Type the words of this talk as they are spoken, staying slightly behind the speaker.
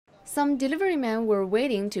Some delivery men were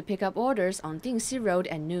waiting to pick up orders on Dingxi Road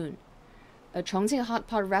at noon. A Chongqing hot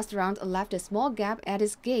pot restaurant left a small gap at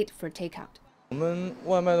its gate for takeout.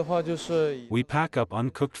 We pack up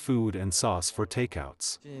uncooked food and sauce for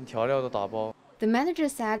takeouts. The manager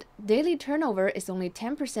said daily turnover is only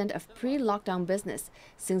 10% of pre-lockdown business,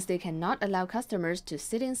 since they cannot allow customers to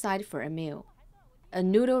sit inside for a meal. A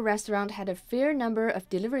noodle restaurant had a fair number of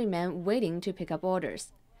delivery men waiting to pick up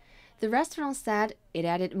orders. The restaurant said it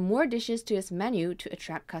added more dishes to its menu to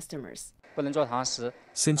attract customers.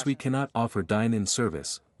 Since we cannot offer dine-in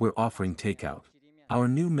service, we're offering takeout. Our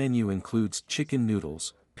new menu includes chicken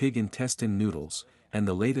noodles, pig intestine noodles, and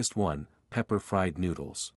the latest one, pepper-fried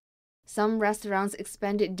noodles. Some restaurants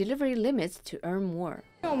expanded delivery limits to earn more.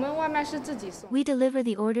 We deliver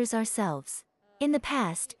the orders ourselves. In the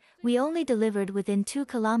past, we only delivered within 2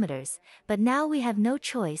 kilometers, but now we have no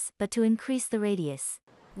choice but to increase the radius.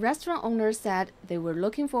 Restaurant owners said they were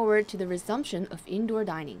looking forward to the resumption of indoor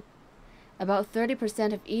dining. About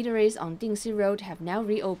 30% of eateries on Dingxi Road have now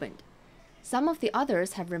reopened. Some of the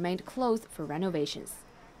others have remained closed for renovations.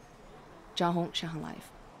 Zhang Hong, Shanghai Live.